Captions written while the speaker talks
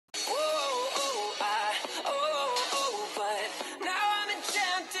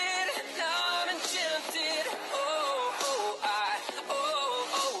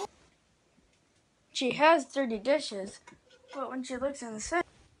She has dirty dishes, but when she looks in the sink,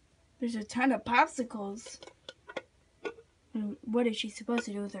 there's a ton of popsicles. And what is she supposed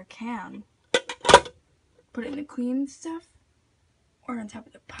to do with her can? Put it in the clean stuff? Or on top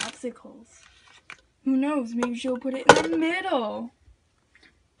of the popsicles? Who knows? Maybe she'll put it in the middle.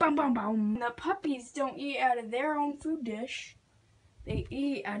 Bum, bum, bum. The puppies don't eat out of their own food dish. They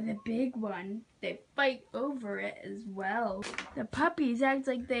eat out of the big one. They fight over it as well. The puppies act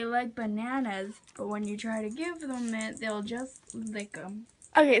like they like bananas, but when you try to give them it, they'll just lick them.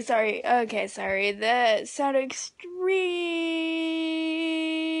 Okay, sorry. That sounded extremely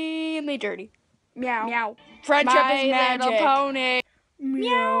dirty. Meow. Meow. Friendship is magic. My Little Pony.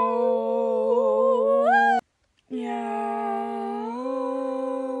 Meow. Meow.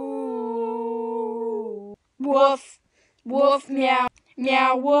 Woof. Woof, meow.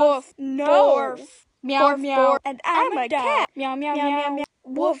 Meow, woof. No. Borf. Meow, meow. And I'm a cat. Meow, meow, meow, meow.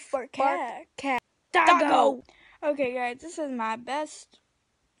 Woof, bark, cat. Cat. Doggo. Okay, guys, this is my best,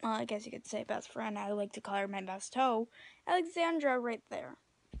 well, I guess you could say best friend. I like to call her my best hoe. Alexandra right there.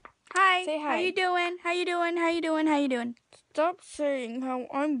 Hi. Say hi. How you doing? How you doing? How you doing? How you doing? Stop saying how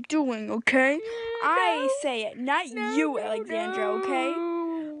I'm doing, okay? No. I say it, not you, Alexandra, okay?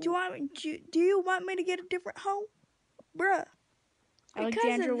 Do you want me to get a different hoe? Bruh.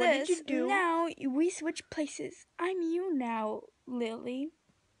 Alexandra, what did you do? Now we switch places. I'm you now, Lily.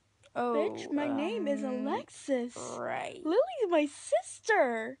 Oh, bitch, my name is Alexis. Right. Lily's my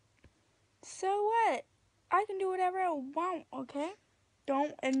sister. So what? I can do whatever I want, okay?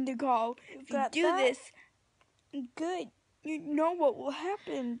 Don't end the call. If you do this, good. You know what will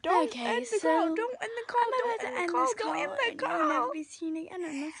happen. Don't end the call. Don't end the call. Don't end the call. Don't end the call. You'll never be seen again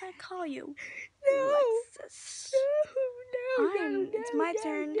unless I call you. No. Alexis. No. It's my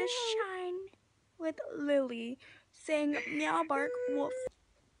turn to shine with Lily saying meow bark wolf.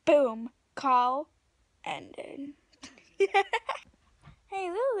 Boom. Call ended. Hey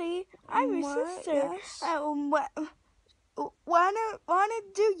Lily, I'm your sister. Yes. Wanna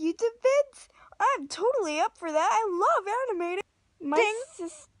do YouTube vids? I'm totally up for that. I love animating. My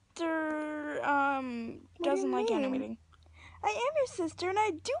sister doesn't like animating. I am your sister and I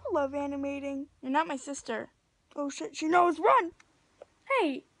do love animating. You're not my sister. Oh shit, she knows. Run!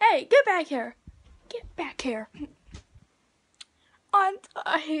 Hey, get back here. Get back here. Aren't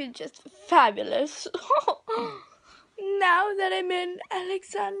I just fabulous? Now that I'm in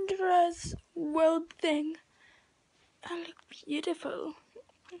Alexandra's world thing, I look beautiful.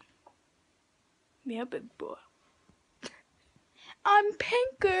 Yeah, big boy. I'm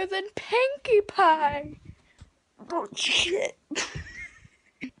pinker than Pinkie Pie. Oh, shit.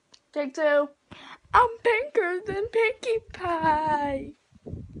 Take two. I'm pinker than Pinkie Pie.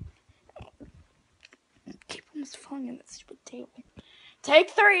 Keep almost falling on that stupid table.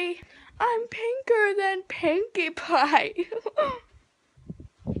 Take three. I'm pinker than Pinkie Pie.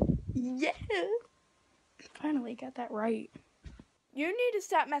 Yeah. Finally got that right. You need to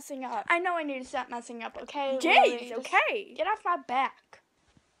stop messing up. I know I need to stop messing up, okay? Jeez, okay. Get off my back.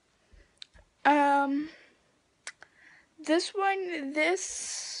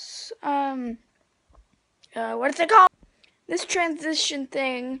 What's it called? This transition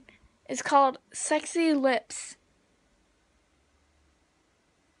thing is called Sexy Lips.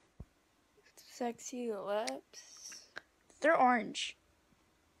 Sexy lips. They're orange.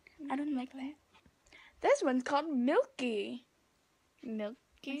 I don't like that. This one's called Milky. Milky?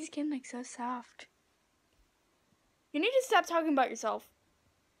 My skin looks so soft. You need to stop talking about yourself.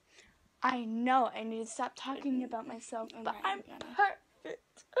 I know I need to stop talking about myself, but I'm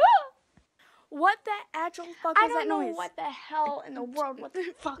perfect. What the actual fuck was that noise? I don't know what the hell in the world, what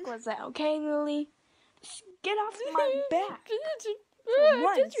the fuck was that, okay, Lily? Just get off my back. For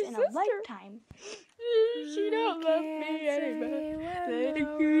once in a lifetime. She don't love me anymore.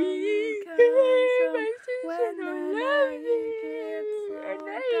 My sister don't love me.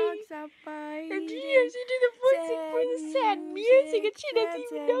 And she has to do the voicing for the sad music and she doesn't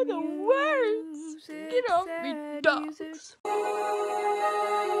even know the words. Get off me, dogs.